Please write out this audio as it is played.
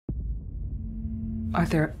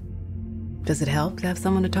Arthur, does it help to have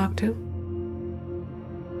someone to talk to?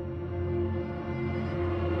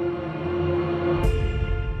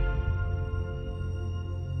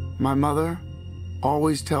 My mother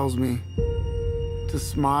always tells me to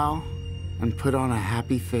smile and put on a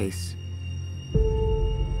happy face.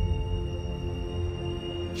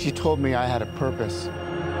 She told me I had a purpose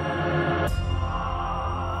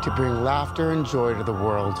to bring laughter and joy to the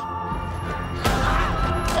world.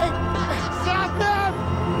 Hey, stop them!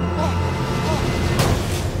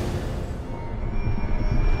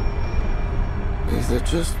 Is it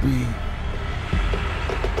just me?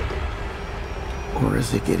 Or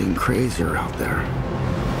is it getting crazier out there?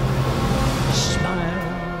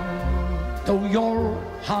 Smile, though your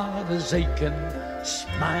heart is aching.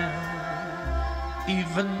 Smile,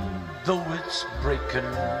 even though it's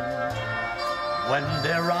breaking. When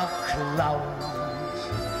there are clouds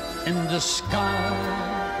in the sky,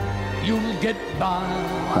 you'll get by.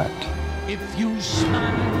 What? If you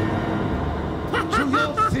smile through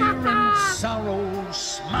your fear and sorrow,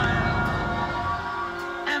 smile,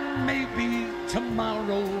 and maybe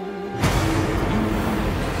tomorrow you'll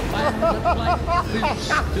find that life is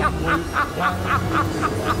still worthwhile.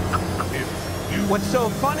 If you What's so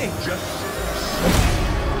funny? just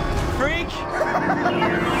Freak!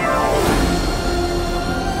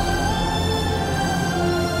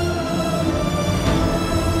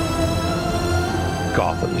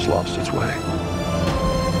 Gotham's lost its way.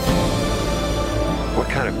 What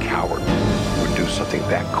kind of coward would do something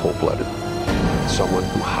that cold-blooded? Someone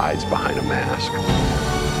who hides behind a mask.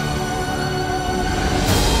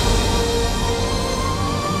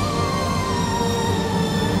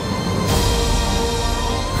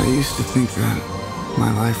 I used to think that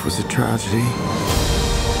my life was a tragedy.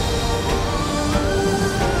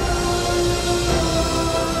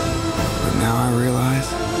 But now I realize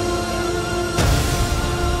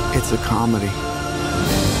it's a comedy.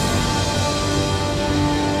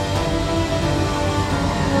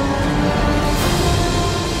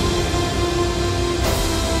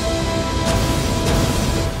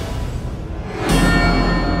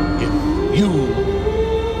 if you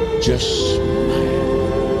just